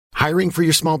Hiring for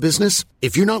your small business?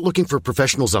 If you're not looking for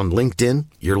professionals on LinkedIn,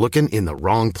 you're looking in the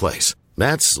wrong place.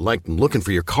 That's like looking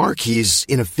for your car keys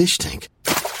in a fish tank.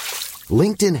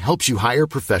 LinkedIn helps you hire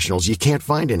professionals you can't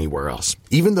find anywhere else,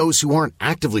 even those who aren't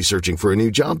actively searching for a new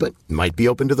job but might be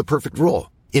open to the perfect role.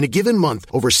 In a given month,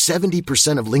 over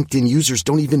 70% of LinkedIn users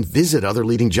don't even visit other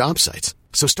leading job sites.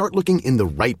 So start looking in the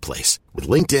right place. With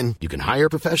LinkedIn, you can hire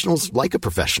professionals like a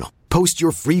professional. Post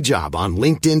your free job on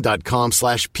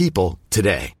linkedin.com/people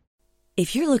today.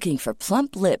 If you're looking for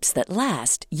plump lips that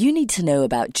last, you need to know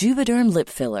about Juvederm lip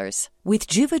fillers. With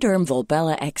Juvederm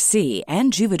Volbella XC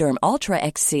and Juvederm Ultra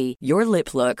XC, your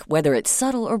lip look, whether it's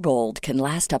subtle or bold, can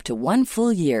last up to 1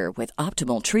 full year with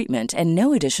optimal treatment and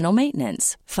no additional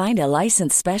maintenance. Find a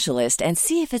licensed specialist and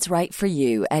see if it's right for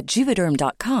you at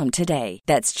Juvederm.com today.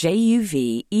 That's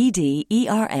JUVEDERM.com.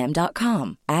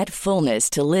 Add fullness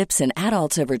to lips in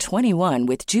adults over 21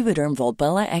 with Juvederm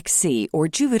Volbella XC or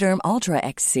Juvederm Ultra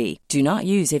XC. Do not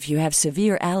use if you have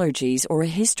severe allergies or a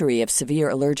history of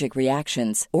severe allergic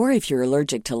reactions, or if you're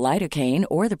allergic to lidocaine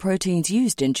or the proteins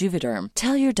used in Juvederm.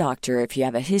 Tell your doctor if you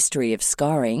have a history of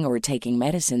scarring or taking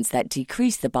medicines that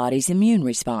decrease the body's immune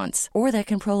response or that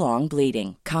can prolong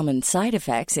bleeding. Common side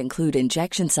effects include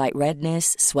injection site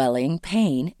redness, swelling,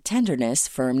 pain, tenderness,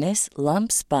 firmness,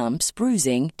 lumps, bumps,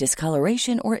 bruising,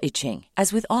 discoloration, or itching.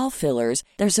 As with all fillers,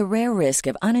 there's a rare risk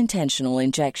of unintentional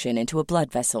injection into a blood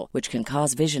vessel, which can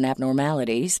cause vision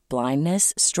abnormalities,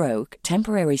 blindness, stroke,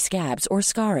 temporary scabs, or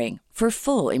scarring. For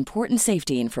full, important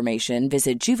safety information,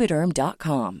 visit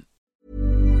Juvederm.com.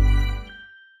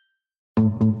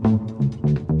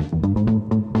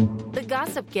 The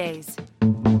Gossip Gaze.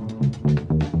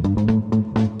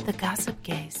 The Gossip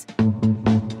Gaze.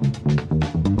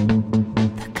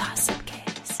 The Gossip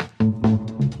Gaze.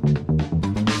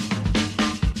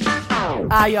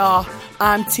 Hiya,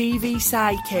 I'm TV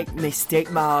sidekick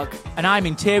Mystic Mog. And I'm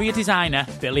interior designer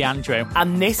Billy Andrew.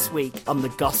 And this week on the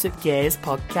Gossip Gears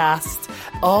podcast,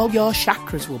 all your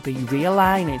chakras will be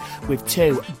realigning with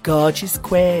two gorgeous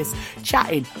queers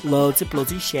chatting loads of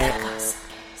bloody shit.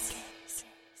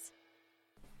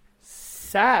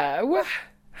 So,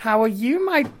 how are you,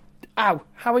 my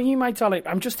darling?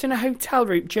 I'm just in a hotel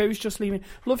room. Joe's just leaving.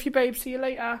 Love you, babe. See you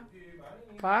later.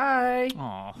 Bye.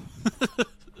 Aww.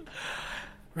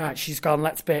 Right, she's gone.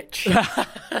 Let's bitch.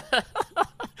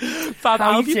 Fab,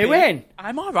 how you doing?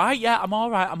 I'm all right, yeah, I'm all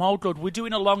right. I'm all good. We're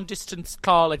doing a long-distance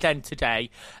call again today.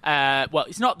 Well,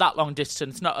 it's not that long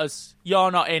distance, not as...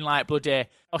 You're not in, like, bloody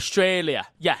Australia.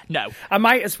 Yeah, no. I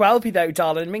might as well be, though,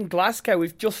 darling. I'm in Glasgow.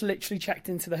 We've just literally checked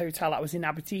into the hotel. I was in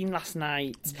Aberdeen last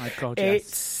night. Oh, my God,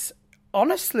 yes.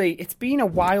 Honestly, it's been a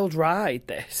wild ride,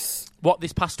 this. What,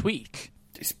 this past week?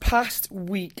 This past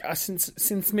week,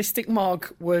 since Mystic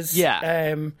Mog was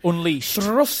unleashed,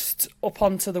 thrust up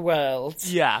onto the world,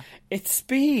 it's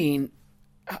been...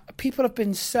 People have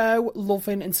been so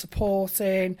loving and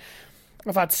supporting.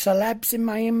 I've had celebs in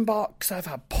my inbox. I've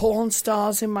had porn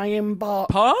stars in my inbox.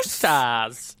 Porn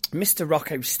stars? Mr.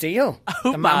 Rocco Steele,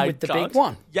 the man with the big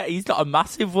one. Yeah, he's got a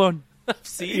massive one. I've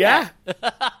seen that.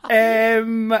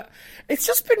 It's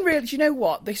just been real. Do you know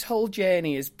what? This whole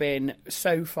journey has been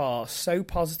so far so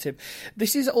positive.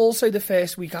 This is also the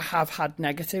first week I have had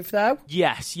negative, though.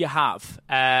 Yes, you have.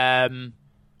 I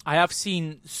have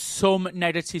seen some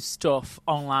negative stuff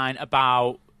online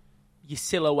about your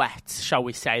silhouette, shall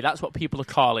we say. That's what people are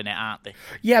calling it, aren't they?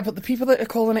 Yeah, but the people that are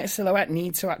calling it a silhouette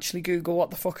need to actually Google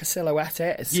what the fuck a silhouette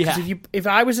is. Yeah. Because if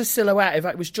I was a silhouette, if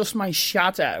it was just my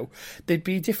shadow, there'd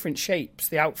be different shapes,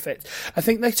 the outfits. I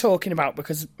think they're talking about,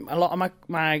 because a lot of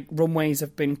my runways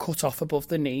have been cut off above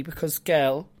the knee because,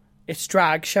 girl, it's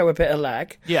drag, show a bit of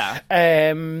leg. Yeah.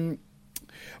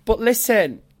 But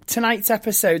listen... Tonight's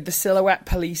episode, the silhouette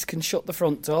police can shut the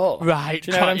front door. Right.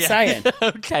 Do you know what I'm saying?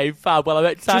 Okay, fab. Well, I'm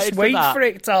excited Just wait for that. for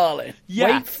it, darling.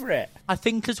 Yeah. Wait for it. I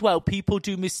think as well, people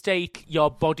do mistake your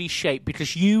body shape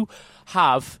because you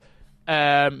have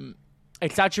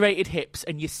exaggerated hips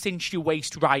and you cinch your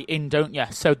waist right in, don't you?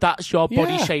 So that's your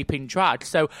body shape in drag.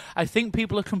 So I think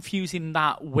people are confusing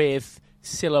that with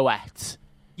silhouette.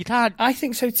 You can't... I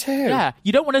think so too. Yeah.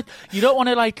 You don't want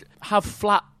to like have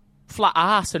flat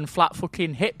ass and flat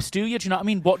fucking hips, do you? Do you know what I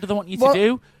mean? What do they want you to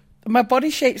do? My body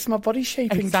shape's my body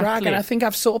shape in drag, and I think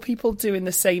I've saw people doing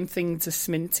the same thing to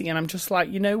Sminty, and I'm just like,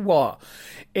 you know what?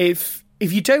 If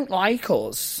you don't like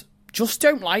us, just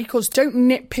don't like us. Don't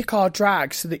nitpick our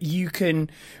drag so that you can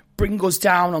bring us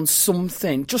down on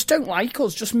something, just don't like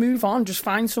us. Just move on. Just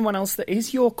find someone else that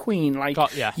is your queen. Like,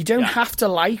 you don't have to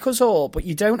like us all, but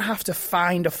you don't have to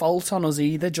find a fault on us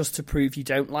either just to prove you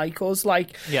don't like us.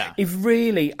 Like, if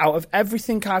really, out of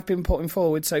everything I've been putting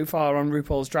forward so far on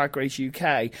RuPaul's Drag Race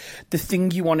UK, the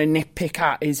thing you want to nitpick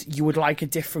at is you would like a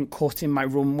different cut in my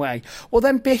runway. Well,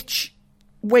 then, bitch,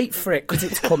 wait for it, because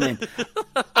it's coming.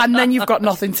 And then you've got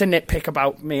nothing to nitpick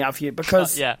about me, have you?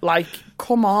 Because, like,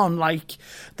 come on, like,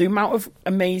 the amount of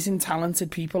amazing,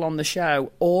 talented people on the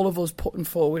show, all of us putting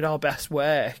forward our best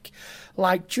work,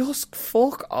 like, just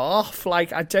fuck off.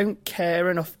 Like, I don't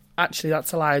care enough. Actually,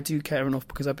 that's a lie. I do care enough,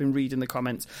 because I've been reading the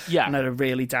comments. Yeah. And I had a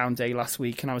really down day last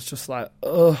week, and I was just like,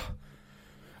 ugh.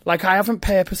 Like, I haven't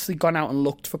purposely gone out and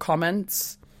looked for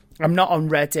comments. I'm not on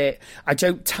Reddit. I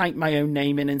don't type my own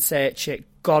name in and search it.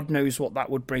 God knows what that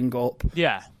would bring up.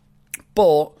 Yeah.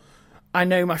 But I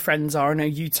know my friends are. I know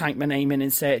you type my name in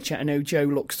and search it. I know Joe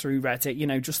looks through Reddit, you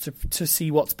know, just to see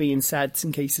what's being said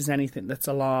in case there's anything that's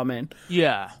alarming.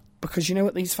 Yeah. Because you know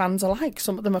what these fans are like.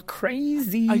 Some of them are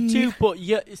crazy. I do, but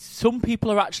some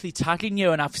people are actually tagging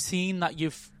you, and I've seen that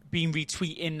you've been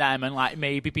retweeting them and, like,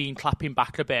 maybe been clapping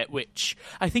back a bit, which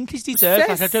I think is deserved.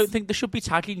 Like, I don't think they should be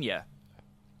tagging you.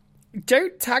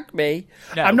 Don't tag me.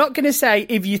 No. I'm not going to say,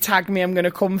 if you tag me, I'm going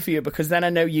to come for you, because then I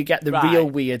know you get the real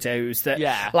weirdos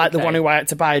that, the one who I had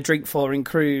to buy a drink for in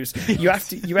Cruise.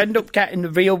 You end up getting the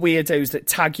real weirdos that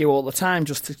tag you all the time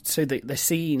just so that they're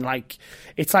seen. Like,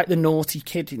 it's like the naughty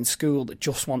kid in school that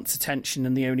just wants attention,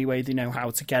 and the only way they know how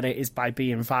to get it is by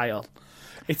being vile.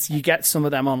 You get some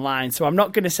of them online. So I'm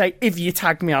not going to say, if you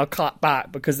tag me, I'll clap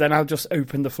back, because then I'll just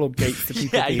open the floodgates to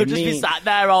people being you'll just be sat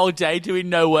there all day doing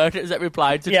no work as it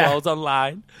replied to trolls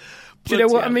online. Do you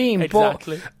know what I mean?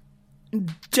 Exactly. But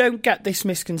don't get this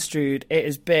misconstrued.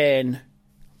 It's been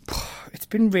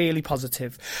really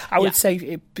positive. I would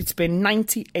say it's been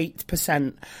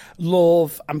 98%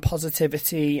 love and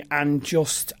positivity and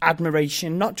just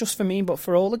admiration, not just for me, but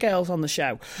for all the girls on the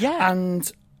show. Yeah. And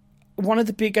one of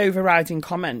the big overriding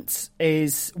comments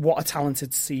is, what a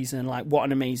talented season, like, what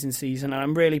an amazing season, and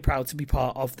I'm really proud to be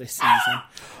part of this season.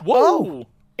 Whoa! Oh,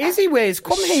 Izzy Wiz,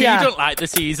 come here. She don't like the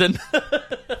season.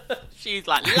 She's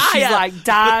like, liar. She's like,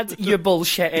 Dad, you're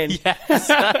bullshitting. Yes.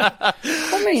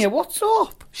 Come here, what's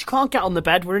up? She can't get on the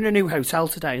bed. We're in a new hotel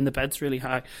today, and the bed's really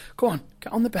high. Go on,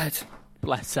 get on the bed.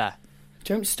 Bless her.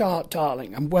 Don't start,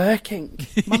 darling. I'm working.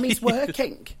 Mummy's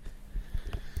working.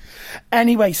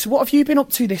 Anyway, so what have you been up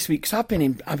to this week? Because I've been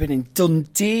in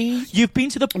Dundee. You've been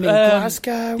to the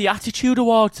Glasgow. The Attitude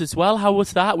Awards as well. How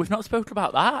was that? We've not spoken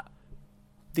about that.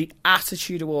 The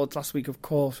Attitude Awards last week, of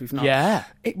course, we've not. Yeah.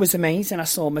 It was amazing. I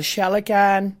saw Michelle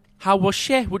again. How was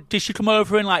she? Did she come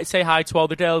over and, like, say hi to all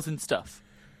the girls and stuff?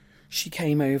 She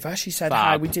came over. She said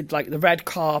hi. We did, like, the red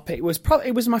carpet.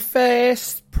 It was my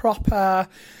first proper,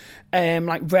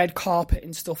 like, red carpet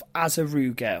and stuff as a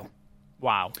Ru girl.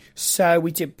 Wow. So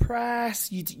we did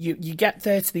press. You get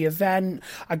there to the event.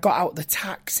 I got out the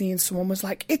taxi and someone was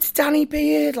like, "It's Danny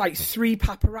Beard." Like, 3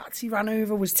 paparazzi ran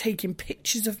over, was taking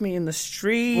pictures of me in the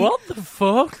street. What the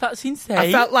fuck? That's insane.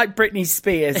 I felt like Britney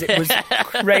Spears. It was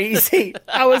crazy.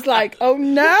 I was like, oh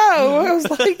no. I was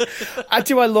like,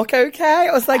 do I look okay?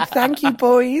 I was like, thank you,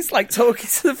 boys. Like, talking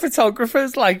to the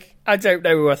photographers, like, I don't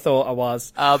know who I thought I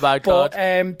was. Oh, my God.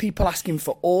 But people asking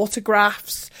for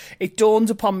autographs. It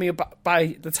dawned upon me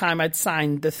by the time I'd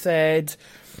signed the 3rd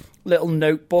little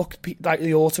notebook, like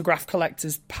the autograph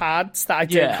collector's pads, that I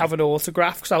didn't have an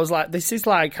autograph, because I was like, this is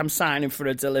like I'm signing for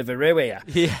a Deliveroo here.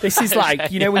 Yeah. This is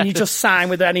like, you know, when you just sign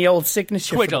with any old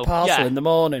signature for the parcel in the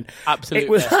morning. Absolutely.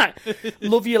 It was like,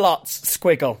 love you lots,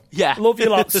 squiggle. Yeah. Love you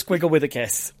lots, squiggle with a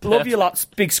kiss. Love you lots,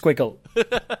 big squiggle.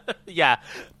 Yeah.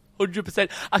 100%.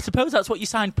 I suppose that's what you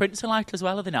signed prints are like as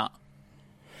well, are they not?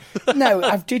 No,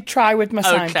 I did try with my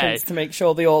sign prints to make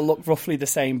sure they all look roughly the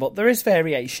same, but there is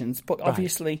variations. But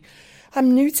obviously,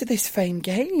 I'm new to this fame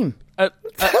game. I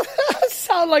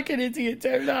sound like an idiot,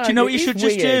 don't I? Do you know what you should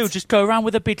just do? Just go around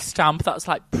with a big stamp that's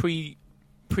like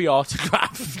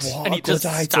pre-autographed. What and you a good just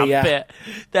stamp idea. it.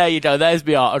 There you go. There's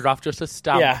my autograph. Just a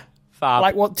stamp. Yeah. Fab.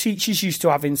 Like what teachers used to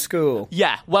have in school.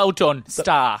 Yeah, well done,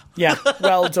 star. Yeah,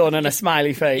 well done, and a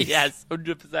smiley face. Yes,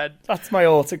 100%. That's my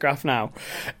autograph now.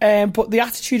 But the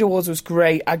Attitude Awards was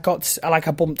great. I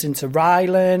bumped into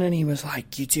Rylan, and he was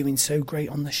like, "You're doing so great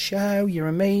on the show. You're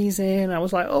amazing." I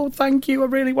was like, "Oh, thank you. I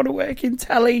really want to work in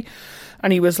telly."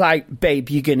 And he was like,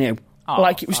 "Babe, you're gonna."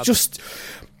 Like, it was just.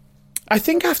 I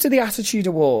think after the Attitude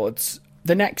Awards,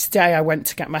 the next day I went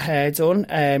to get my hair done.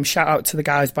 Shout out to the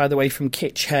guys, by the way, from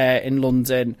Kitsch Hair in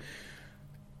London.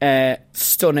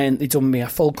 Stunning. They done me a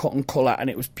full cut and colour,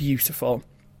 and it was beautiful.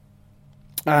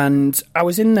 And I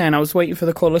was in there and I was waiting for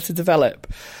the colour to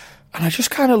develop. And I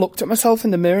just kind of looked at myself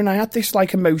in the mirror and I had this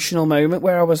like emotional moment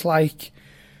where I was like,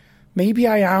 maybe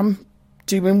I am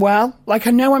doing well. Like,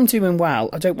 I know I'm doing well.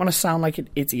 I don't want to sound like an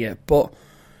idiot, but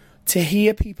to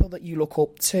hear people that you look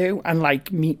up to and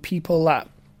like meet people that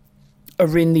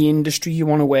are in the industry you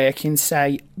want to work in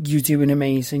say, you're doing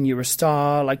amazing, you're a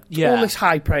star, like all this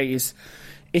high praise.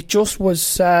 It just was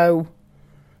so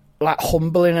like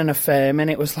humbling and affirming.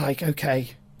 It was like,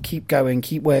 okay, keep going,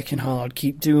 keep working hard,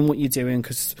 keep doing what you're doing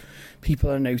because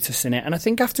people are noticing it. And I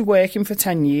think after working for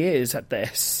 10 years at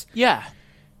this,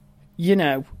 you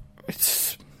know,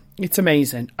 it's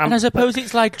amazing. And I suppose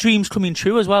it's like dreams coming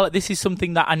true as well. Like, this is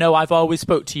something that I know I've always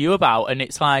spoke to you about, and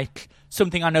it's like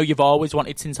something I know you've always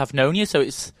wanted since I've known you. So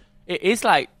it is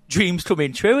like dreams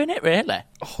coming true, isn't it, really?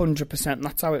 100%.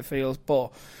 That's how it feels.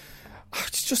 But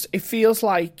it feels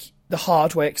like the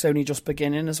hard work's only just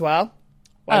beginning as well.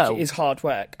 Like, it is hard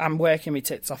work. I'm working my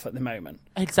tits off at the moment.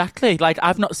 Exactly. Like,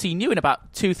 I've not seen you in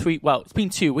about 2-3... Well, it's been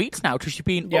 2 weeks now because you've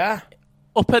been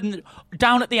up and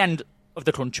down at the end of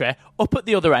the country, up at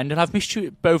the other end, and I've missed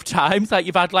you both times. Like,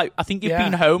 you've had, like... I think you've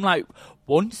been home, like,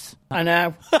 once. I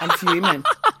know. I'm fuming.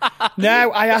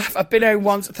 No, I have. I've been home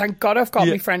once. Thank God I've got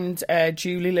my friend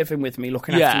Julie living with me,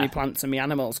 looking after my plants and my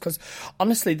animals, because,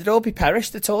 honestly, they'd all be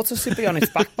perished. The tortoise would be on its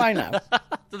back by now.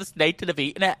 The snake would have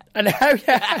eaten it. I know,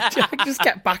 yeah. Just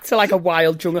get back to, like, a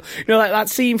wild jungle. You know, like that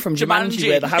scene from Jumanji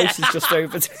where the house is just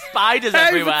overtaken. Spiders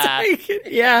everywhere.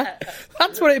 Yeah,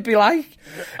 that's what it'd be like.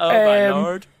 Oh, my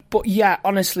Lord. But yeah,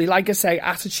 honestly, like I say,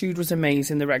 attitude was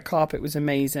amazing. The red carpet was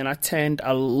amazing. I turned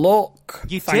a look.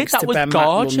 You did. That was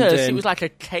gorgeous. It was like a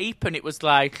cape, and it was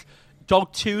like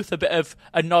dog tooth, a bit of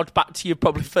a nod back to your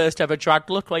probably first ever drag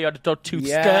look where you had a dog tooth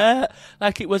skirt.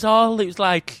 Like, it was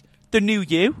like the new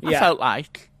you, I felt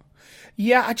like.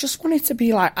 Yeah, I just wanted to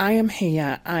be like, I am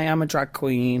here, I am a drag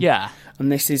queen. Yeah. And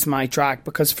this is my drag,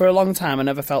 because for a long time I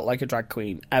never felt like a drag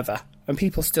queen, ever. And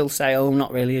people still say, oh, I'm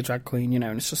not really a drag queen, you know,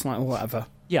 and it's just like, oh, whatever.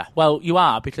 Yeah, well, you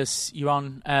are, because you're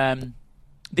on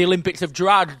the Olympics of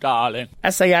drag, darling.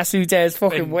 SAS, who dares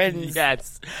fucking wins.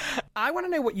 Yes. I want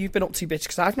to know what you've been up to, bitch,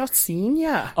 because I've not seen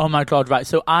you. Oh, my God, right.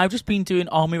 So I've just been doing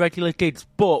all my regular gigs,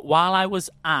 but while I was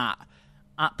at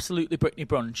Absolutely Britney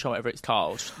Brunch, or whatever it's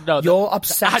called. No, you're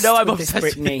obsessed with this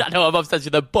Britney. I know I'm obsessed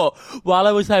with her, but while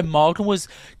I was there, Morgan was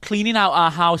cleaning out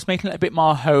our house, making it a bit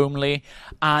more homely,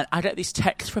 and I get this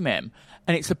text from him,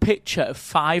 and it's a picture of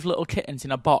 5 little kittens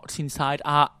in a box inside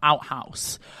our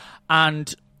outhouse.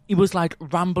 And he was like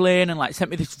rambling and like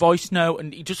sent me this voice note,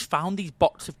 and he just found these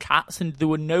box of cats, and they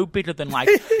were no bigger than like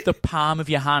the palm of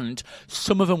your hand.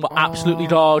 Some of them were absolutely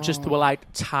gorgeous. They were like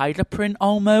tiger print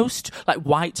almost, like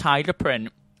white tiger print.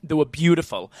 They were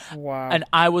beautiful. Wow. And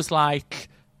I was like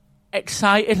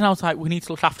excited, and I was like, we need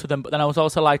to look after them. But then I was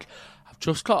also like, I've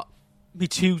just got me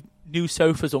 2 new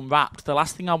sofas unwrapped. The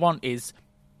last thing I want is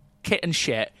kitten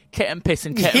shit, kitten piss,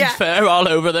 and kitten fur all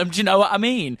over them. Do you know what I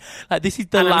mean? Like, this is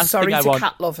the last thing I want. I'm sorry to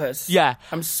cat lovers. Yeah.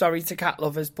 I'm sorry to cat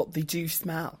lovers, but they do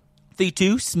smell. They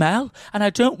do smell, and I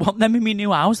don't want them in my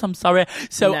new house. I'm sorry.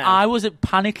 So I was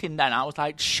panicking then. I was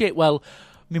like, shit, well,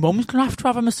 my mum's going to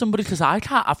have them as somebody because I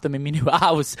can't have them in my new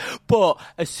house. But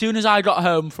as soon as I got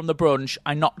home from the brunch,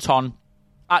 I knocked on.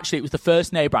 Actually, it was the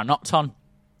first neighbour I knocked on.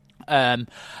 And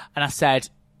I said,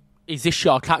 is this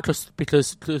your cat?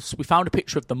 Because we found a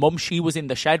picture of the mum. She was in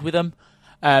the shed with them.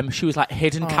 She was like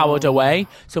hidden, cowered away.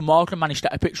 So Morgan managed to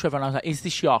get a picture of her, and I was like, is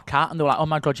this your cat? And they were like, oh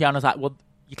my God, yeah. And I was like, well,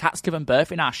 your cat's given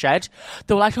birth in our shed.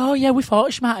 They were like, oh yeah, we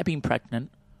thought she might have been pregnant.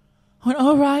 I went,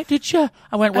 oh right, did you?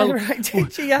 I went, well,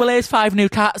 did you? Yeah. Well, here's 5 new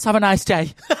cats. Have a nice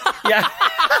day. Yeah.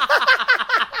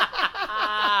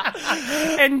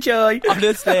 Enjoy.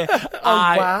 Honestly,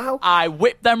 wow. I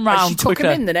whipped them round. She took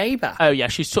them in, the neighbour. Oh yeah,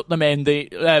 she took them in. They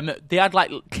had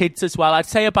like kids as well. I'd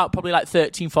say about probably like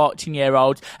 13,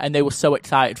 14-year-olds, and they were so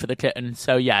excited for the kitten.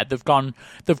 So yeah, they've gone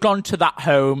to that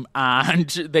home, and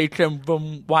they can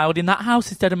run wild in that house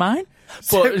instead of mine.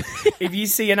 But if you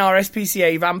see an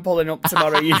RSPCA van pulling up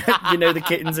tomorrow, you know the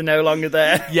kittens are no longer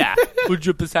there. Yeah,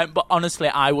 100%. But honestly,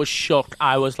 I was shocked.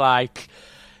 I was like,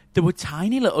 they were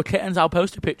tiny little kittens. I'll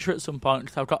post a picture at some point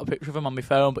because I've got a picture of them on my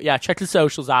phone. But yeah, check the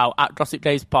socials out at Gossip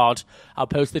Days Pod. I'll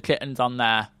post the kittens on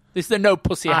there. This is the no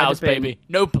pussy house, baby.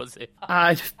 No pussy.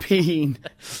 I'd have been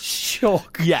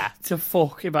shocked to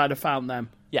fuck if I'd have found them.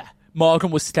 Yeah.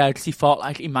 Morgan was scared because he thought,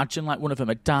 like, imagine, like, one of them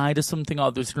had died or something, or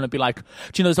there was going to be, like, do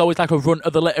you know, there's always, like, a runt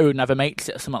of the litter who never makes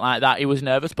it or something like that. He was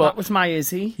nervous, but... That was my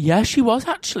Izzy. Yeah, she was,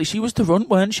 actually. She was the runt,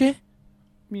 weren't she?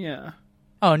 Yeah.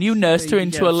 Oh, and you nursed her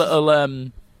into a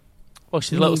little, Well,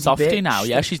 she's a little Needy softy bitch. now.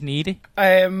 Yeah, she's needy.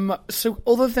 So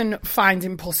other than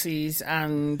finding pussies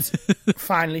and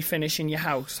finally finishing your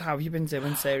house, how have you been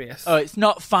doing, serious? Oh, it's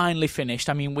not finally finished.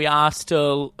 I mean, we are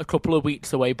still a couple of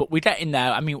weeks away, but we're getting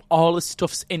there. I mean, all the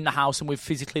stuff's in the house and we're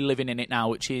physically living in it now,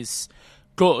 which is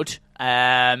good,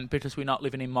 because we're not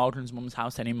living in Morgan's mum's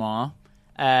house anymore.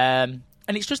 And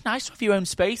it's just nice to have your own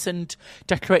space and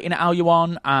decorating it how you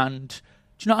want, and...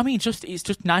 Do you know what I mean? It's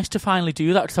just nice to finally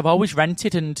do that, because I've always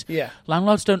rented, and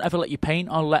landlords don't ever let you paint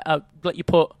or let you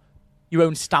put your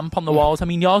own stamp on the walls. I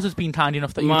mean, yours has been kind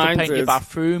enough that you can paint your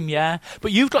bathroom, yeah.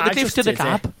 But you've got the gift of the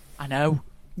gab. I know.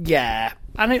 Yeah,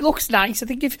 and it looks nice. I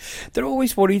think if they're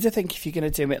always worried, I think if you're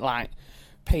going to do it like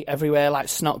paint everywhere like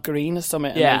snot green or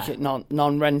something and make it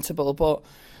non-rentable. But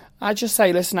I just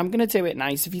say, listen, I'm going to do it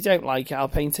nice. If you don't like it, I'll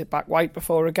paint it back white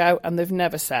before I go. And they've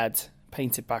never said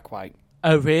paint it back white.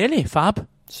 Oh, really? Fab.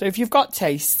 So if you've got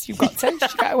taste, you've got taste.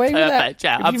 You get away with it.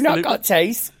 Yeah, if you've not got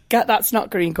taste, get that snot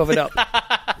green covered up.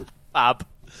 Fab.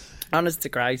 Honest to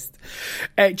Christ.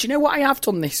 Do you know what I have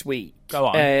done this week? Go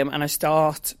on. And I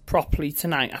start properly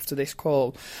tonight after this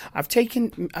call. I've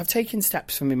taken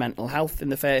steps for my mental health in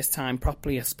the first time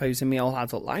properly, I suppose, in my whole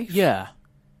adult life. Yeah.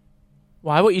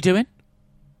 Why? What are you doing?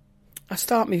 I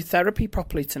start my therapy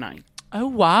properly tonight. Oh,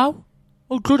 wow.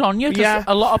 Well, good on you. Because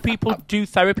a lot of people do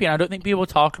therapy, and I don't think people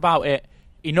talk about it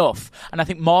enough. And I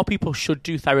think more people should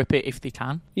do therapy if they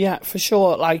can. Yeah, for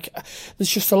sure. Like, there's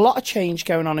just a lot of change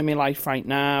going on in my life right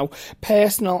now,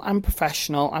 personal and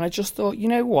professional. And I just thought, you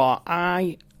know what?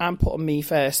 I'm putting me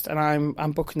first, and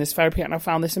I'm booking this therapy. And I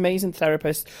found this amazing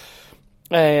therapist.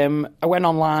 I went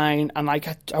online and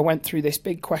I went through this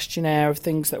big questionnaire of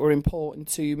things that were important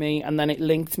to me, and then it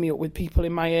linked me up with people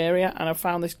in my area. And I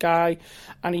found this guy,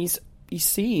 and he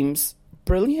seems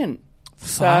brilliant.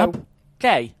 Fab. So,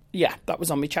 gay. Yeah, that was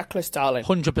on my checklist, darling.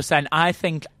 100%. I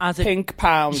think as a... Pink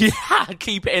pound. Yeah,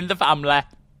 keep it in the family.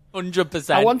 100%.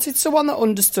 I wanted someone that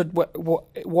understood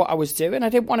what I was doing. I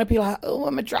didn't want to be like, oh,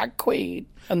 I'm a drag queen.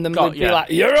 And then they'd be like,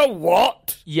 you're a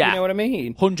what? Yeah. You know what I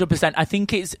mean? 100%. I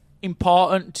think it's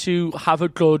important to have a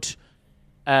good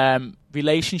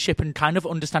relationship and kind of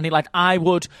understanding. Like, I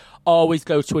would always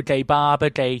go to a gay barber,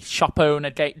 gay shop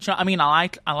owner, gay... Do you know what I mean? I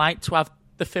like to have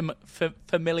the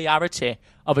familiarity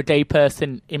of a gay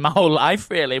person in my whole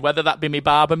life, really, whether that be me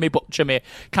barber, me butcher, me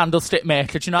candlestick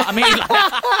maker. Do you know what I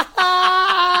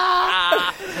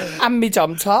mean? And me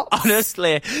dom tops.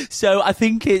 Honestly. So I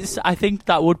think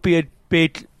that would be a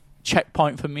big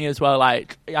checkpoint for me as well.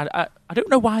 Like, I don't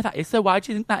know why that is though. Why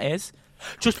do you think that is?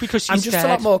 Just because she's just a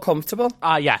lot more comfortable.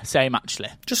 Yeah, same actually.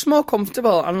 Just more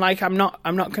comfortable, and like I'm not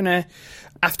gonna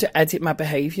have to edit my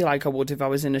behaviour like I would if I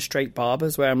was in a straight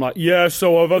barber's, where I'm like, yeah,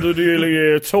 so I've had a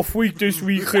really tough week this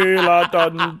week here, lad,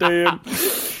 and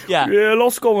yeah,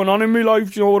 lots going on in my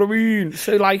life. Do you know what I mean?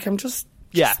 So like, I'm just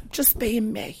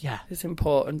being me. Yeah, is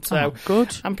important. So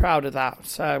good. I'm proud of that.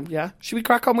 So yeah, should we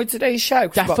crack on with today's show?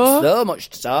 We've got so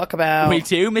much to talk about. We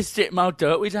do, Mystic Mog,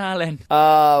 don't we, darling?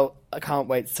 Oh, I can't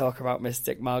wait to talk about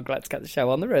Mystic Mog. Let's get the show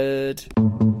on the road.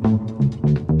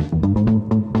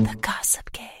 The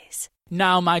Gossip Gaze.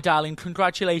 Now, my darling,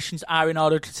 congratulations are in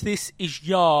order, because this is it's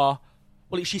your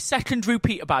second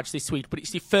repeater badge this week, but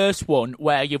it's your first one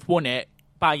where you've won it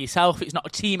by yourself. It's not a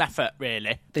team effort,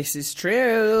 really. This is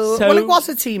true. Well, it was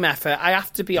a team effort. I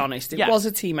have to be honest. It was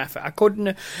a team effort. I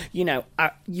couldn't,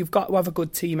 you've got to have a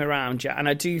good team around you. And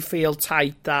I do feel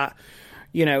tight that,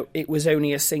 it was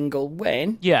only a single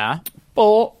win. Yeah.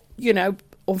 But,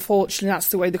 unfortunately, that's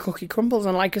the way the cookie crumbles.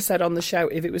 And like I said on the show,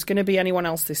 if it was going to be anyone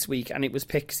else this week and it was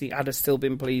Pixie, I'd have still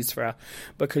been pleased for her,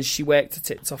 because she worked her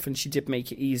tits off and she did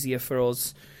make it easier for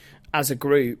us as a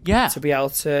group to be able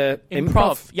to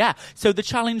improv. Yeah. So the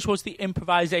challenge was the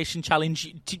improvisation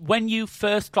challenge. When you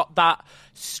first got that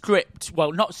script,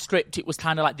 well, not script, it was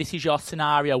kind of like, this is your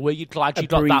scenario. Were you glad you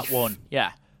got that one?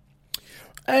 Yeah.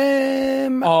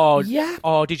 Yeah.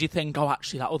 Or did you think,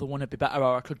 actually, that other one would be better,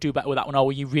 or I could do better with that one? Or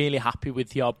were you really happy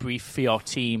with your brief for your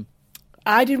team?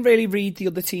 I didn't really read the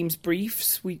other team's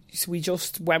briefs. We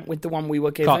just went with the one we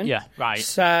were given. Yeah, right.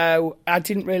 So I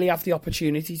didn't really have the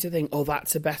opportunity to think,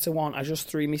 that's a better one. I just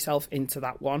threw myself into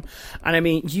that one. And I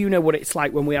mean, you know what it's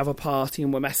like when we have a party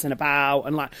and we're messing about.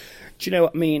 And like, do you know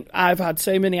what I mean? I've had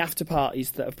so many after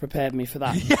parties that have prepared me for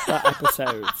that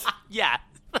episode. Yeah.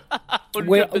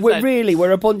 We're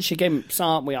a bunch of gimps,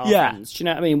 aren't we? Friends? Do you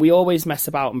know what I mean? We always mess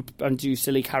about and do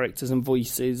silly characters and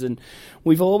voices, and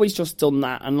we've always just done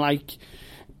that. And like,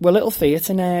 we're little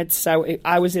theatre nerds, so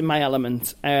I was in my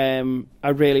element. I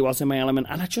really was in my element,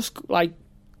 and I just like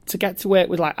to get to work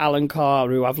with like Alan Carr,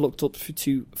 who I've looked up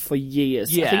to for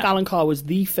years. Yeah. I think Alan Carr was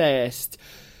the first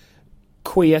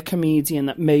queer comedian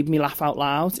that made me laugh out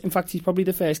loud. In fact, he's probably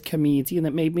the first comedian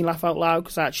that made me laugh out loud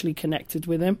because I actually connected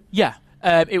with him. Yeah.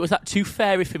 It was that Too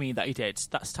Fairy for me that he did,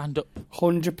 that stand-up.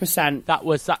 100%.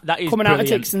 That is coming out of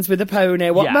Dixon's with a pony,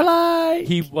 what my life?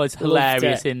 He was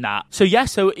hilarious in that. So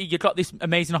you got this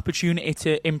amazing opportunity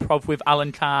to improv with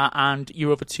Alan Carr and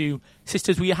your other two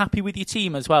sisters. Were you happy with your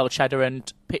team as well, Cheddar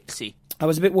and Pixie? I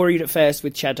was a bit worried at first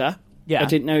with Cheddar. Yeah. I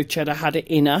didn't know Cheddar had it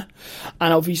in her.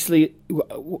 And obviously,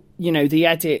 you know, the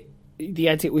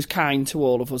edit was kind to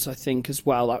all of us, I think, as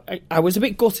well. I was a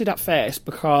bit gutted at first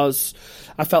because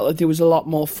I felt like there was a lot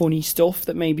more funny stuff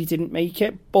that maybe didn't make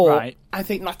it. But I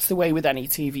think that's the way with any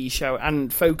TV show.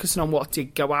 And focusing on what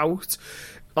did go out,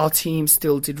 our team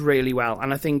still did really well.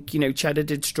 And I think, you know, Cheddar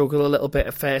did struggle a little bit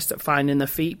at first at finding their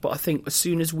feet. But I think as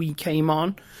soon as we came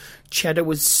on, Cheddar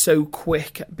was so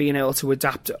quick at being able to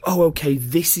adapt to, okay,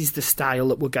 this is the style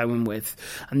that we're going with,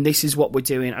 and this is what we're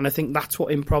doing. And I think that's what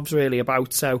improv's really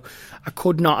about. So I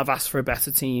could not have asked for a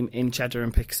better team in Cheddar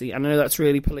and Pixie. And I know that's a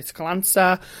really political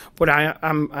answer, but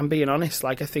I'm being honest.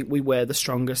 Like, I think we were the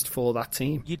strongest for that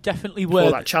team. You definitely were.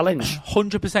 For that challenge.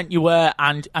 100% you were.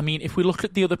 And, I mean, if we look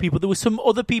at the other people, there were some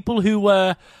other people who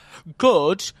were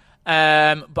good.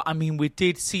 But I mean, we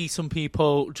did see some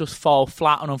people just fall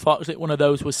flat, and unfortunately one of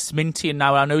those was Sminty. And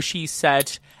now I know she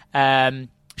said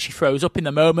she froze up in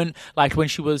the moment, like when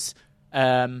she was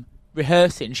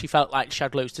rehearsing, she felt like she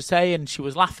had loads to say and she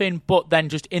was laughing, but then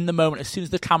just in the moment, as soon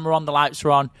as the camera on, the lights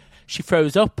were on, she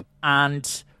froze up,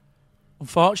 and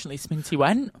unfortunately Sminty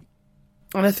went.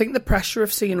 And I think the pressure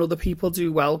of seeing other people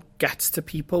do well gets to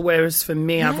people, whereas for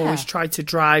me, I've always tried to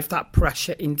drive that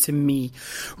pressure into me.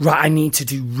 Right, I need to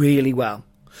do really well,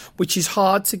 which is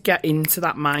hard to get into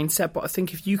that mindset. But I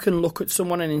think if you can look at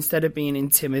someone and instead of being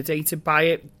intimidated by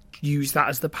it, use that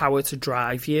as the power to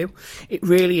drive you, it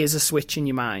really is a switch in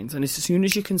your mind. And as soon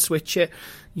as you can switch it,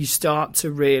 you start to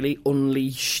really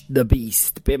unleash the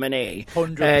beast, Bimini.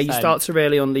 100%. You start to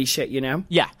really unleash it, you know?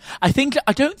 Yeah. I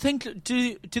don't think,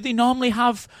 do they normally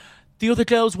have the other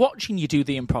girls watching you do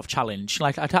the improv challenge?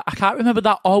 Like, I can't remember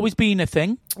that always being a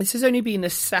thing. This has only been the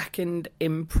second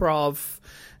improv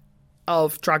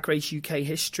of Drag Race UK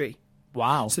history.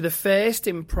 Wow. So the first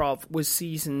improv was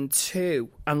season 2,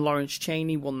 and Lawrence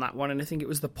Chaney won that one, and I think it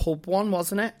was the pub one,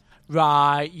 wasn't it?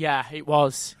 Right, yeah, it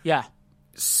was, yeah.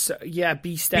 So, yeah,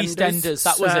 Beastenders. Beastenders,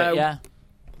 that was it, yeah.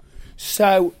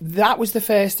 So that was the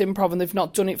first improv, and they've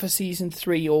not done it for season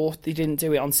 3, or they didn't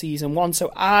do it on season 1.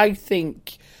 So I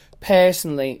think,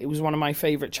 personally, it was one of my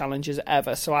favourite challenges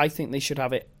ever, so I think they should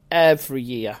have it every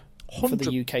year for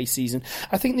the UK season.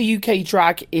 I think the UK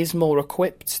drag is more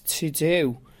equipped to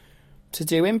do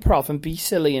improv and be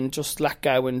silly and just let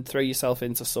go and throw yourself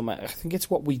into something. I think it's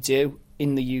what we do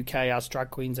in the UK as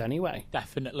drag queens anyway.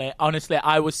 Definitely. Honestly,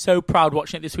 I was so proud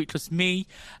watching it this week because me,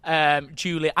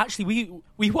 Julie, actually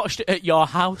we watched it at your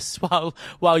house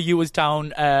while you was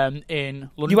down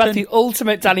in London. You had the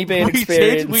ultimate Danny Beard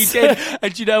experience. We did.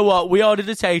 And you know what? We ordered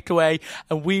a takeaway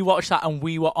and we watched that and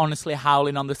we were honestly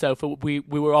howling on the sofa. We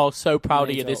were all so proud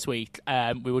of you this week.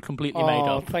 We were completely made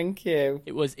up. Thank you.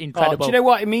 It was incredible. Do you know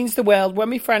what? It means the world.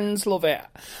 When my friends love it,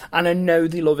 and I know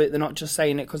they love it, they're not just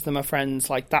saying it because they're my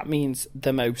friends. Like, that means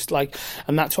the most. Like,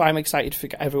 and that's why I'm excited for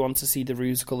everyone to see the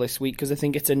Rusical this week, because I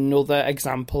think it's another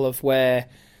example of where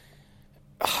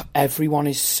everyone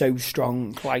is so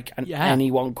strong, like, and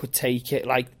anyone could take it.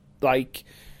 Like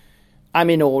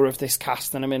I'm in awe of this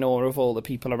cast, and I'm in awe of all the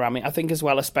people around me. I think as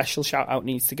well a special shout out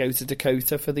needs to go to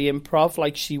Dakota for the improv.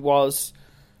 Like, she was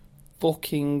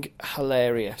fucking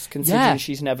hilarious considering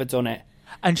she's never done it.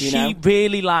 And she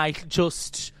really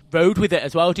just rode with it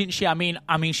as well, didn't she? I mean,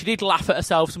 she did laugh at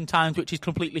herself sometimes, which is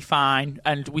completely fine.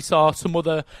 And we saw some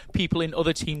other people in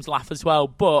other teams laugh as well.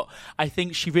 But I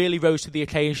think she really rose to the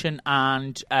occasion.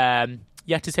 And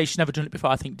to say she's never done it before,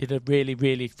 I think did a really,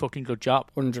 really fucking good job.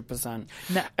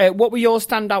 100%. What were your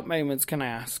standout moments, can I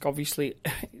ask? Obviously,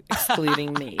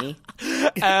 excluding me.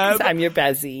 I'm your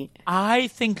Bezzy. I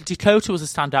think Dakota was a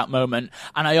standout moment.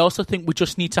 And I also think we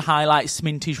just need to highlight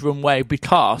Sminty's runway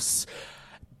because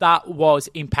that was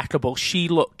impeccable. She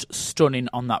looked stunning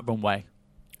on that runway.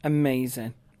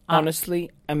 Amazing.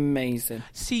 Honestly, amazing.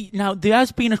 See, now, there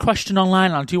has been a question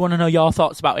online, and I do want to know your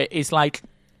thoughts about it, is like,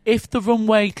 if the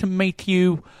runway can make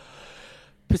you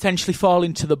potentially fall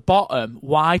into the bottom,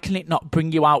 why can it not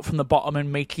bring you out from the bottom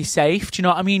and make you safe? Do you know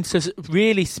what I mean? So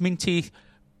really, Sminty,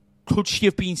 could she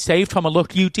have been saved from a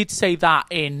look? You did say that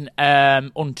in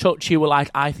Untouched. You were like,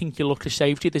 I think your look has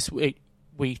saved you this week.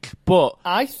 week. But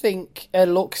I think a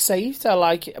look saved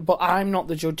her, but I'm not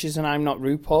the judges and I'm not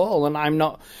RuPaul, and I'm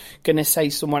not going to say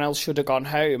someone else should have gone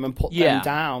home and put them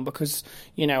down because,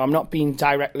 I'm not being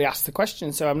directly asked the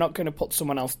question, so I'm not going to put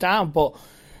someone else down. But,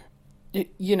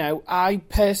 I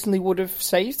personally would have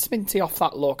saved Sminty off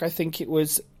that look. I think it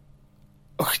was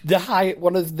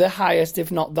one of the highest,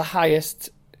 if not the highest,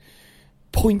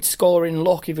 point-scoring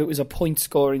look, if it was a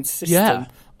point-scoring system.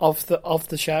 Of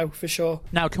the show, for sure.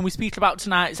 Now, can we speak about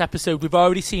tonight's episode? We've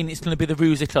already seen it's going to be the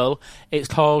Rusical. It's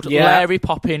called Larry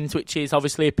Poppins, which is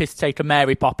obviously a piss take of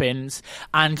Mary Poppins,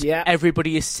 and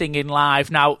everybody is singing live.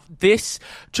 Now, this,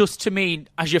 just to me,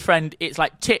 as your friend, it's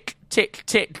like tick, tick,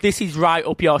 tick. This is right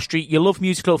up your street. You love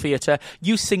musical theatre.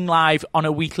 You sing live on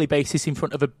a weekly basis in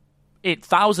front of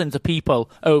thousands of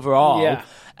people overall. Yeah.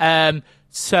 And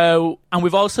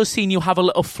we've also seen you have a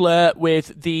little flirt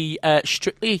with the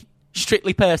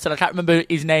Strictly person. I can't remember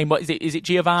his name. What is it? Is it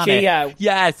Giovanni? Gio.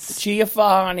 Yes.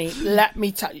 Giovanni. Let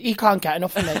me tell you, he can't get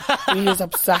enough of me. He is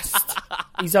obsessed.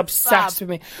 He's obsessed with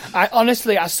me.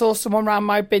 I saw someone round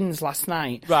my bins last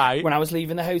night when I was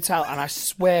leaving the hotel, and I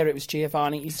swear it was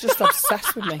Giovanni. He's just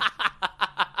obsessed with me.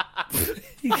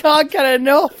 He can't get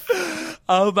enough.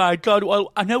 Oh my God.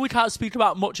 Well, I know we can't speak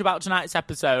much about tonight's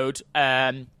episode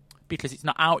because it's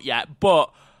not out yet,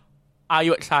 but are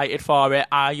you excited for it?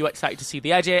 Are you excited to see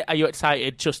the edit? Are you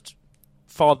excited just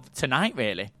for tonight,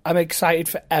 really? I'm excited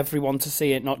for everyone to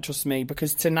see it, not just me,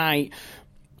 because tonight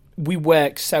we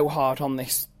worked so hard on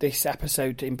this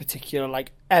episode in particular.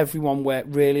 Like, everyone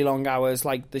worked really long hours,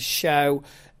 like the show,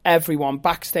 everyone,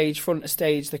 backstage, front of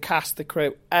stage, the cast, the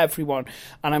crew, everyone.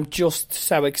 And I'm just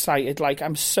so excited. Like,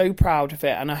 I'm so proud of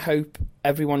it, and I hope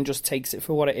everyone just takes it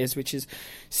for what it is, which is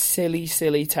silly,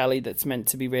 silly telly that's meant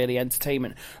to be really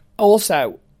entertainment.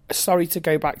 Also, sorry to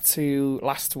go back to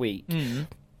last week,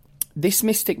 this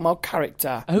Mystic Mog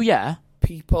character. Oh, yeah.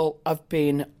 People have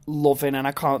been loving, and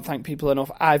I can't thank people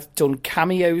enough. I've done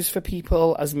cameos for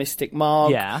people as Mystic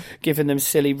Mog, giving them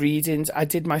silly readings. I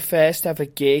did my first ever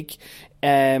gig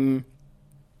in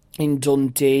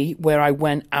Dundee where I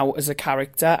went out as a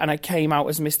character, and I came out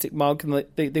as Mystic Mog, and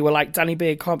they were like, Danny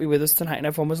Beard can't be with us tonight, and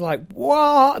everyone was like,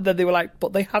 what? And then they were like,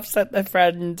 but they have sent their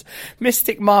friend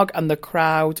Mystic Mog, and the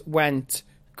crowd went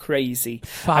crazy.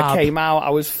 Fab. I came out, I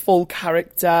was full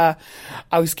character,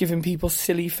 I was giving people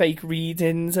silly fake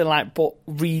readings, and but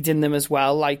reading them as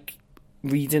well, like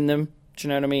reading them, do you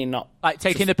know what I mean? Not like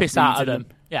taking the piss out of them.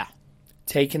 Yeah.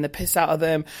 Taking the piss out of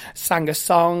them, sang a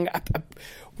song.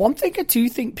 One thing I do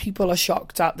think people are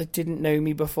shocked at that didn't know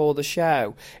me before the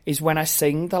show is when I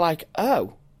sing, they're like,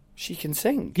 oh, she can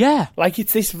sing. Yeah. Like,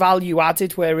 it's this value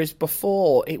added, whereas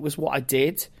before it was what I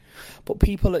did. But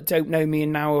people that don't know me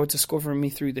and now are discovering me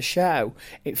through the show,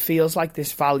 it feels like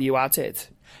this value added.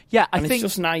 Yeah, I think it's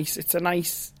just nice. It's a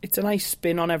nice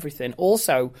spin on everything.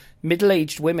 Also,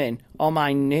 middle-aged women are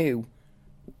my new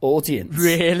audience.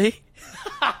 Really?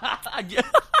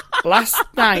 Last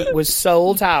night was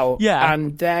sold out. Yeah.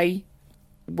 And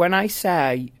when I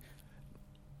say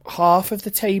half of the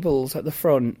tables at the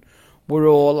front were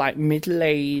all like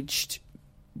middle-aged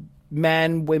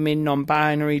men, women,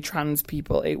 non-binary, trans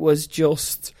people. It was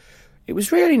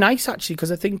really nice, actually,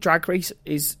 because I think Drag Race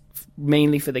is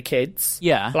mainly for the kids.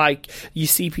 Yeah. Like, you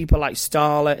see people like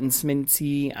Starlet and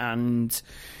Sminty and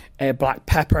Black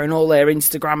Pepper, and all their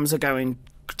Instagrams are going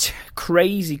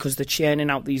crazy because they're churning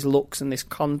out these looks and this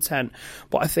content.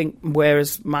 But I think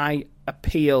whereas my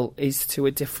appeal is to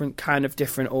a different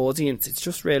audience, it's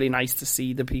just really nice to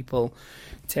see the people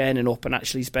turning up and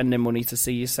actually spending money to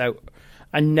see you. So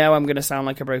I know I'm going to sound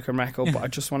like a broken record, but I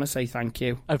just want to say thank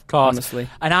you. Of course. Honestly.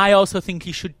 And I also think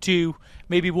you should do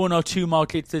maybe one or two more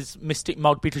gigs as Mystic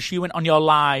Mog, because she went on your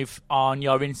live on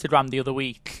your Instagram the other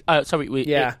week.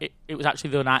 It was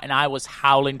actually the other night, and I was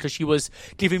howling because she was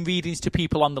giving readings to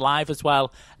people on the live as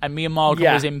well. And me and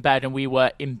Morgan was in bed, and we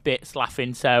were in bits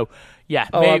laughing. So, yeah,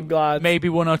 I'm glad. Maybe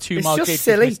one or two more gigs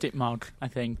silly. as Mystic Mog, I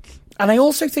think. And I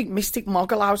also think Mystic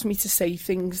Mog allows me to say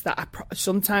things that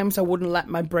sometimes I wouldn't let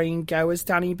my brain go as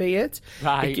Danny Beard.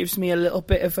 Right. It gives me a little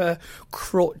bit of a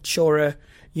crutch or a,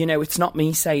 it's not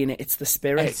me saying it, it's the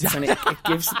spirits. Exactly. And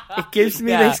it gives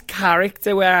me this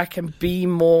character where I can be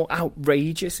more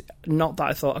outrageous. Not that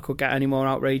I thought I could get any more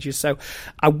outrageous. So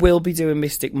I will be doing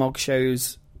Mystic Mog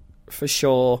shows for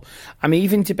sure. I'm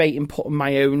even debating putting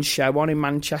my own show on in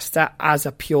Manchester as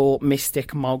a pure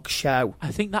Mystic Mog show.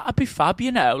 I think that'd be fab,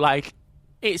 like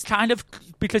it's kind of,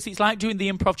 because it's like doing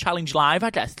the improv challenge live, I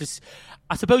guess.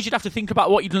 I suppose you'd have to think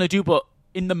about what you're going to do, but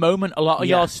in the moment, a lot of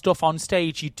your stuff on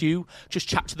stage, you do just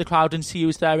chat to the crowd and see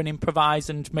who's there and improvise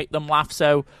and make them laugh.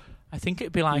 So I think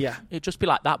it'd just be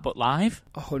like that, but live.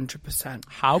 100%.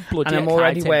 How bloody And I'm exciting.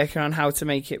 already working on how to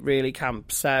make it really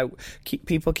camp. So keep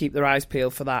their eyes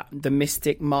peeled for that. The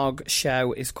Mystic Mog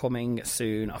show is coming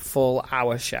soon. A full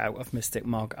hour show of Mystic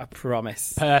Mog, I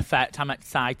promise. Perfect. I'm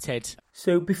excited.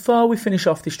 So before we finish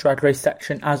off this Drag Race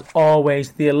section, as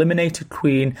always, the Eliminated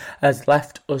Queen has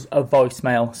left us a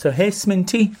voicemail. So here's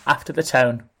Sminty after the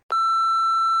tone.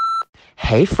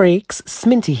 Hey freaks,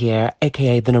 Sminty here,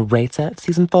 aka the narrator of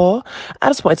season 4. I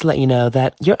just wanted to let you know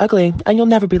that you're ugly and you'll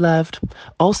never be loved.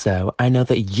 Also, I know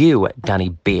that you, Danny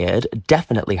Beard,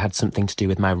 definitely had something to do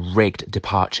with my rigged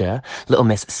departure. Little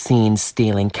Miss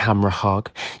Scene-stealing camera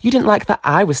hog. You didn't like that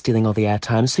I was stealing all the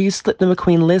airtime, so you slipped them a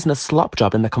Queen Liz and a slop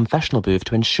job in the confessional booth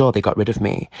to ensure they got rid of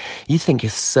me. You think you're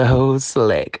so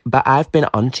slick, but I've been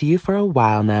onto you for a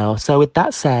while now. So with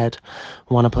that said,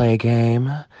 wanna play a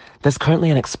game? There's currently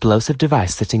an explosive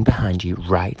device sitting behind you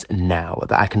right now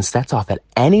that I can set off at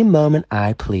any moment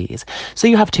I please. So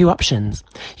you have two options.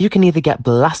 You can either get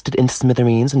blasted into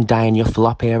smithereens and die in your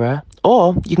flop era,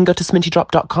 or you can go to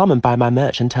smintydrop.com and buy my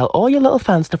merch and tell all your little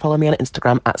fans to follow me on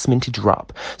Instagram at smintydrop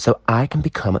so I can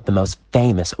become the most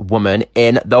famous woman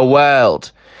in the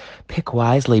world. Pick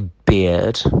wisely,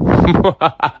 Beard. Love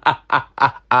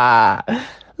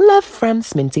from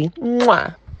Sminty.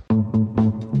 Mwah.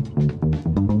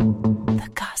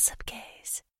 Gossip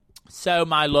Gaze. So,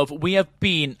 my love, we've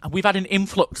had an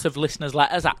influx of listeners'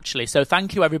 letters, actually. So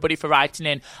thank you, everybody, for writing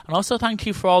in. And also thank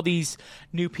you for all these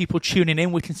new people tuning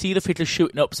in. We can see the figures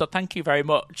shooting up, so thank you very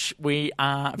much. We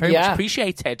are very much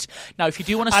appreciated. Now, if you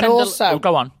do want to send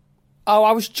go on. Oh,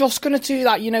 I was just going to do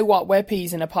that. You know what? We're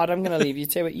peas in a pod. I'm going to leave you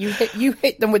to it. You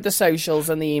hit them with the socials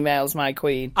and the emails, my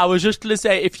queen. I was just going to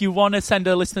say, if you want to send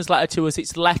a listener's letter to us,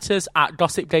 it's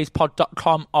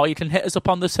letters@gossipdayspod.com, or you can hit us up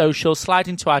on the socials, slide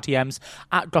into our DMs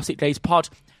at gossipdayspod.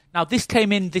 Now, this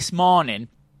came in this morning,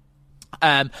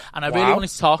 and I really wanted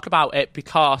to talk about it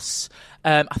because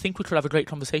I think we could have a great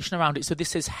conversation around it. So this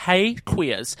says, hey,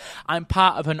 queers, I'm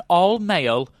part of an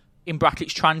all-male, in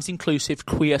brackets, trans-inclusive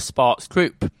queer sports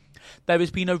group. There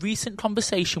has been a recent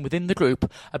conversation within the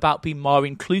group about being more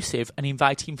inclusive and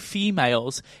inviting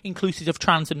females, inclusive of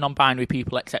trans and non-binary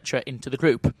people, etc., into the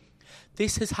group.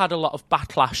 This has had a lot of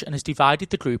backlash and has divided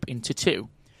the group into two.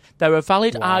 There are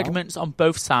valid arguments on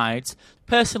both sides.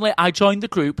 Personally, I joined the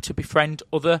group to befriend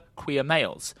other queer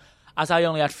males, as I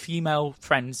only had female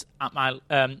friends in my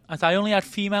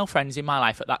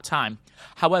life at that time.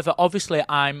 However, obviously,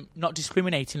 I'm not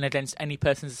discriminating against any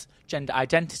person's gender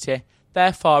identity.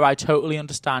 Therefore, I totally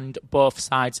understand both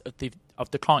sides of the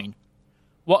coin.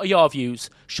 What are your views?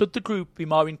 Should the group be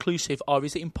more inclusive, or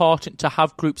is it important to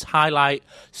have groups highlight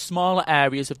smaller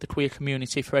areas of the queer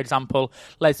community, for example,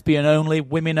 lesbian-only,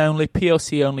 women-only,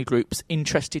 POC-only groups?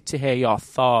 Interested to hear your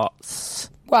thoughts.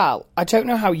 Well, I don't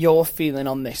know how you're feeling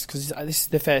on this, because this is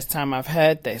the first time I've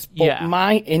heard this, but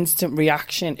my instant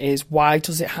reaction is, why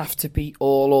does it have to be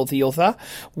all or the other?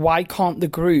 Why can't the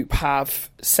group have,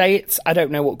 say it's, I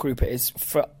don't know what group it is,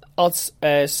 for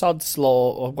Sod's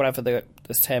Law, or whatever the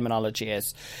terminology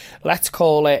is, let's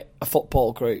call it a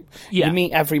football group. You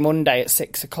meet every Monday at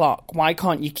 6 o'clock. Why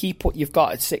can't you keep what you've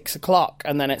got at 6 o'clock,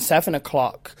 and then at 7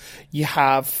 o'clock you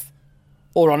have...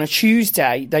 Or on a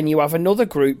Tuesday, then you have another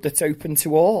group that's open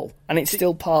to all. And it's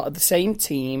still part of the same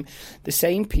team, the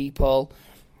same people,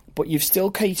 but you're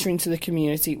still catering to the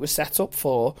community it was set up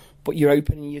for, but you're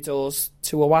opening your doors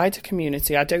to a wider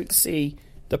community. I don't see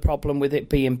the problem with it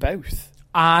being both.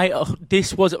 I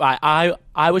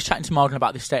was chatting to Morgan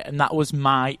about this today, and that was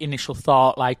my initial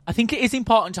thought. Like, I think it is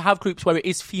important to have groups where it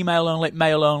is female only,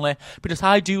 male only, because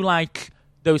I do like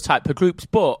those type of groups,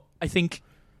 but I think...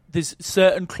 There's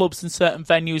certain clubs and certain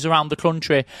venues around the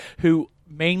country who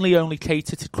mainly only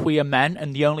cater to queer men,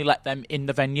 and they only let them in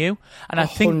the venue. And I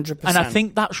think 100%. And I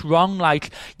think that's wrong. Like,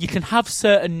 you can have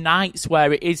certain nights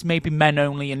where it is maybe men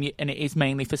only and it is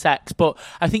mainly for sex, but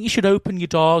I think you should open your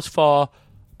doors for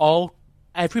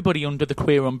everybody under the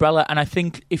queer umbrella. And I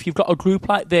think if you've got a group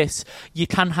like this, you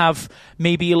can have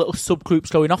maybe little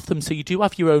subgroups going off them. So you do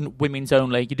have your own women's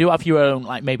only, you do have your own,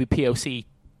 like, maybe POC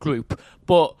group,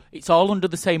 but it's all under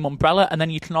the same umbrella, and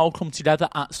then you can all come together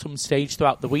at some stage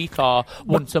throughout the week or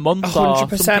once a month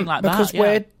 100%, or something like because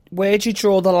that. Where do you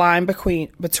draw the line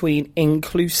between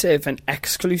inclusive and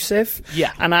exclusive?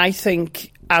 Yeah. And I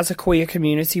think as a queer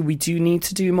community, we do need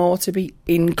to do more to be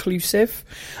inclusive.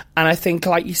 And I think,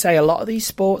 like you say, a lot of these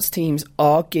sports teams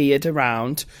are geared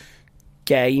around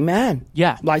gay men.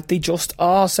 Yeah. Like, they just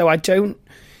are. So I don't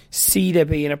see there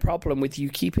being a problem with you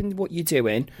keeping what you're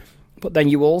doing, but then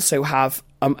you also have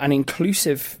an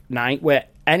inclusive night where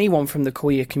anyone from the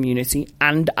queer community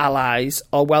and allies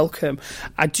are welcome.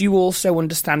 I do also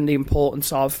understand the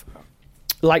importance of,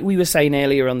 like we were saying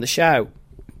earlier on the show,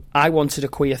 I wanted a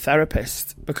queer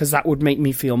therapist because that would make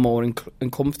me feel more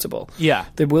uncomfortable. Yeah.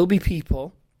 There will be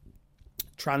people,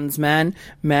 trans men,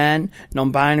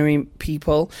 non-binary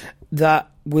people, that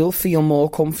will feel more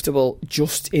comfortable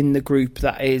just in the group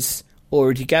that is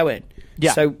already going.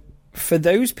 Yeah. So for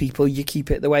those people, you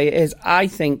keep it the way it is. I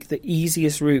think the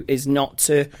easiest route is not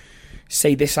to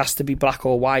say this has to be black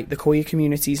or white. The queer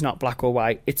community is not black or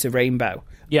white. It's a rainbow.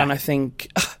 Yeah. And I think...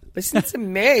 Listen to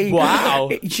me. Wow.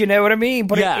 Do you know what I mean?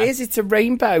 But yeah. it's a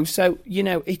rainbow. So, you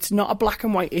know, it's not a black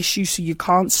and white issue, so you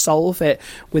can't solve it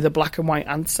with a black and white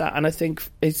answer. And I think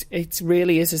it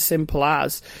really is as simple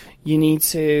as you need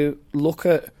to look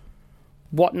at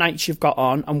what nights you've got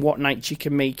on and what nights you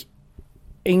can make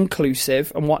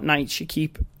inclusive and what nights you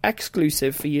keep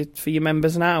exclusive for your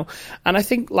members now. And I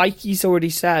think, like he's already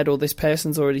said, or this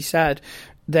person's already said,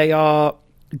 they are...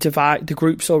 the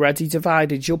group's already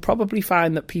divided. You'll probably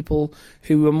find that people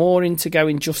who are more into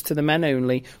going just to the men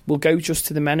only will go just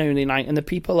to the men only night, and the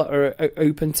people that are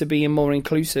open to being more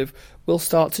inclusive will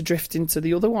start to drift into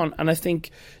the other one. And I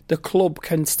think the club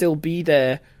can still be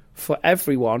there for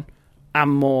everyone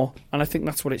and more, and I think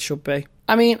that's what it should be.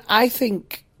 I mean, I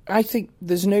think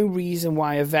there's no reason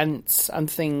why events and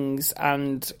things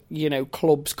and, you know,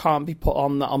 clubs can't be put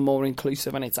on that are more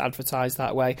inclusive and it's advertised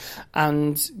that way,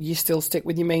 and you still stick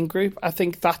with your main group. I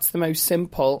think that's the most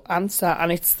simple answer,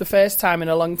 and it's the first time in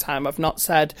a long time I've not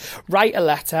said write a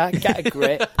letter, get a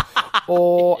grip,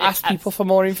 or ask people for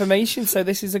more information. So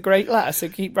this is a great letter, so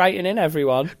keep writing in,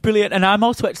 everyone. Brilliant. And I'm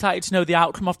also excited to know the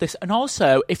outcome of this. And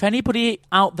also, if anybody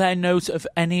out there knows of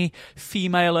any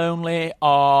female only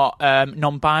or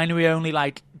non-binary only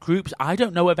like groups, I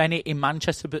don't know of any in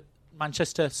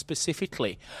Manchester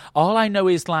specifically. All I know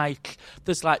is like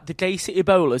there's like the Gay City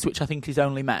Bowlers, which I think is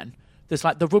only men. There's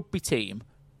like the rugby team.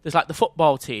 There's like the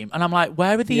football team. And I'm like,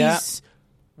 where are these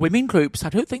women groups? I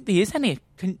don't think there is any.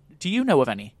 Do you know of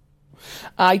any?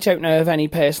 I don't know of any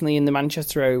personally in the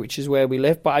Manchester area, which is where we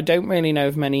live, but I don't really know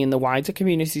of many in the wider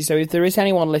community. So if there is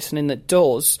anyone listening that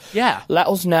does, let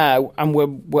us know, and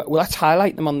let's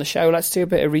highlight them on the show. Let's do a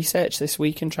bit of research this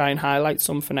week and try and highlight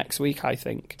some for next week, I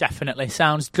think. Definitely.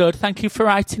 Sounds good. Thank you for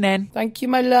writing in. Thank you,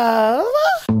 my love.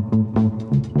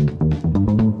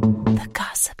 The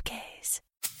Gossip Gaze.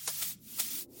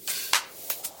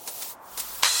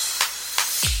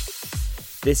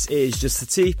 This is Just the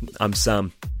Tea. I'm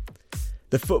Sam.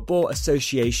 The Football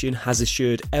Association has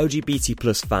assured LGBT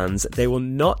plus fans they will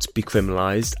not be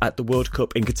criminalised at the World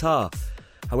Cup in Qatar.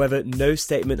 However, no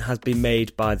statement has been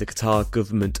made by the Qatar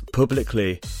government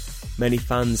publicly. Many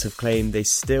fans have claimed they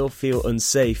still feel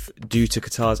unsafe due to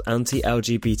Qatar's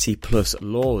anti-LGBT plus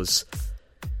laws.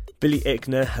 Billy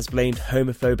Eichner has blamed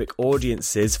homophobic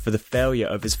audiences for the failure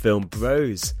of his film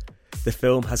Bros. The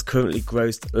film has currently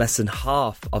grossed less than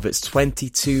half of its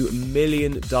 $22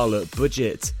 million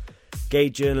budget. Gay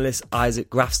journalist Isaac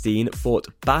Grafstein fought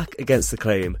back against the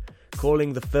claim,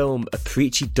 calling the film a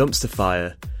preachy dumpster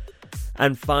fire.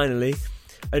 And finally,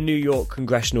 a New York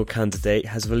congressional candidate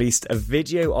has released a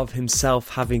video of himself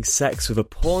having sex with a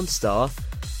porn star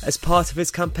as part of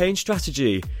his campaign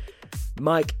strategy.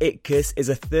 Mike Itkis is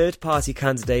a third-party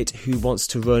candidate who wants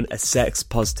to run a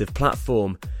sex-positive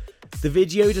platform. The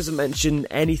video doesn't mention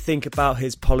anything about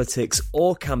his politics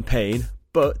or campaign,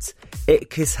 but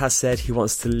Itkis has said he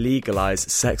wants to legalise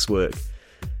sex work.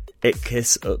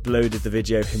 Itkis uploaded the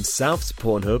video himself to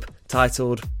Pornhub,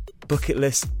 titled Bucket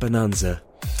List Bonanza.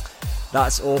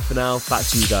 That's all for now. Back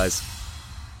to you guys.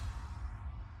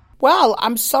 Well,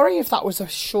 I'm sorry if that was a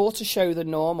shorter show than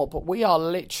normal, but we are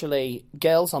literally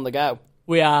girls on the go.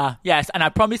 We are, yes, and I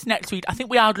promise next week. I think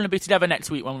we are going to be together next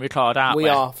week when we record, aren't we? We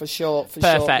are, for sure.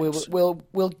 Perfect.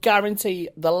 We'll guarantee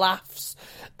the laughs,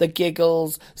 the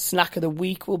giggles. Snack of the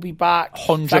week will be back.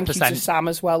 100%. Thank you to Sam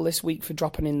as well this week for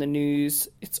dropping in the news.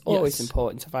 It's always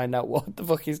important to find out what the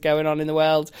fuck is going on in the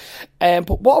world.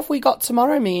 But what have we got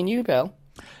tomorrow, me and you, Bill?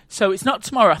 So it's not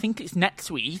tomorrow. I think it's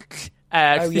next week.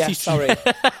 Sorry.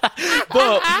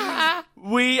 But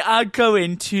we are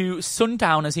going to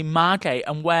Sundowners in Margate,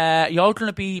 and where you're going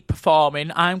to be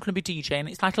performing, I'm going to be DJing.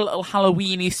 It's like a little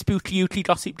Halloweeny, spooky, ooky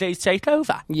Gossip Days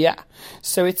takeover. Yeah.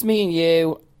 So it's me and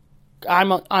you.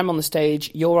 I'm on the stage,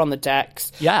 you're on the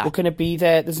decks. Yeah. We're going to be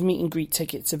there. There's meet and greet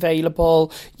tickets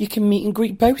available. You can meet and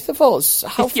greet both of us.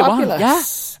 How if you fabulous. Want. Yeah.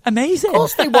 Amazing. Of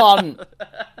course they want.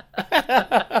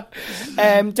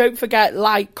 Don't forget,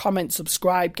 like, comment,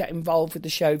 subscribe, get involved with the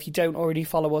show. If you don't already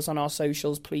follow us on our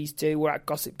socials, please do. We're at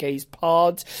Gossip Gaze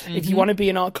Pod. If you want to be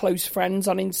in our close friends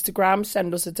on Instagram,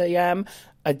 send us a DM.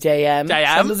 a DM.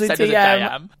 Send us a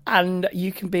DM. And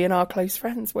you can be in our close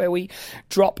friends, where we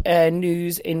drop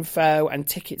news, info, and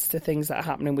tickets to things that are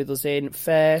happening with us in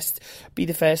first. Be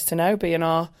the first to know. Be in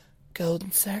our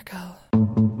golden circle.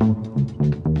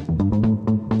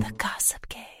 The Gossip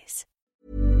Gaze.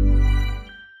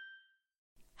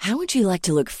 How would you like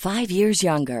to look 5 years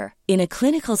younger? In a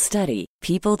clinical study,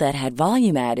 people that had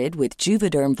volume added with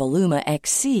Juvederm Voluma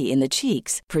XC in the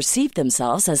cheeks perceived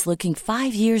themselves as looking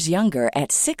 5 years younger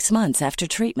at 6 months after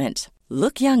treatment.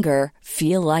 Look younger,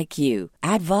 feel like you.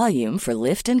 Add volume for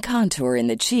lift and contour in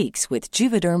the cheeks with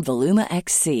Juvederm Voluma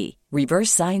XC.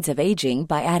 Reverse signs of aging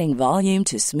by adding volume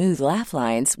to smooth laugh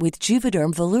lines with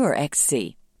Juvederm Volure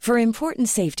XC. For important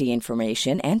safety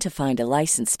information and to find a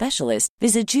licensed specialist,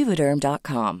 visit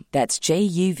Juvederm.com. That's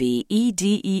JUVEDERM.com.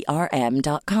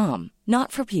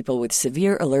 Not for people with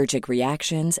severe allergic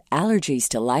reactions, allergies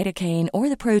to lidocaine, or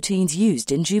the proteins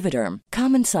used in Juvederm.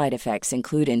 Common side effects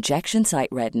include injection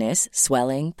site redness,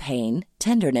 swelling, pain,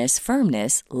 tenderness,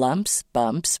 firmness, lumps,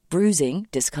 bumps, bruising,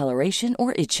 discoloration,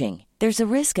 or itching. There's a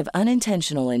risk of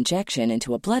unintentional injection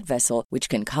into a blood vessel, which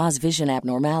can cause vision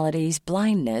abnormalities,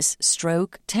 blindness,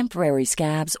 stroke, temporary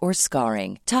scabs, or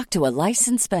scarring. Talk to a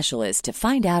licensed specialist to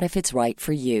find out if it's right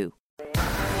for you.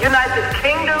 United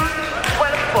Kingdom,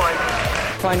 12 points.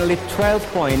 Finally, 12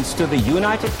 points to the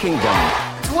United Kingdom.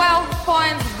 12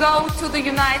 points go to the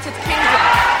United Kingdom.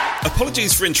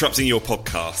 Apologies for interrupting your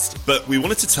podcast, but we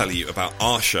wanted to tell you about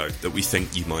our show that we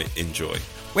think you might enjoy.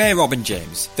 We're Rob and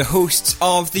James, the hosts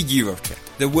of the Eurotrip,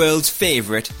 the world's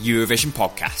favourite Eurovision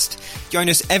podcast. Join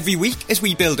us every week as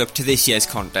we build up to this year's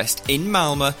contest in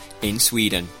Malmö, in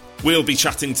Sweden. We'll be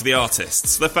chatting to the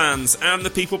artists, the fans, and the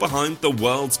people behind the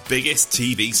world's biggest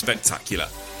TV spectacular.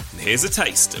 And here's a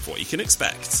taste of what you can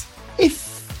expect.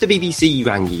 If the BBC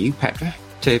rang you, Petra,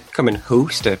 to come and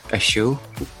host a show,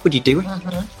 would you do it?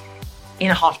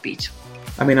 In a heartbeat.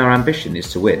 I mean, our ambition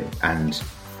is to win, and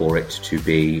for it to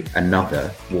be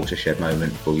another watershed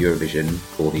moment for Eurovision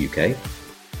for the UK.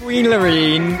 Queen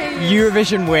Loreen,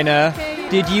 Eurovision winner.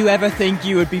 Did you ever think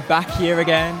you would be back here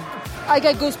again? I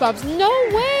get goosebumps. No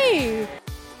way!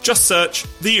 Just search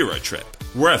The Eurotrip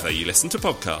wherever you listen to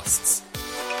podcasts.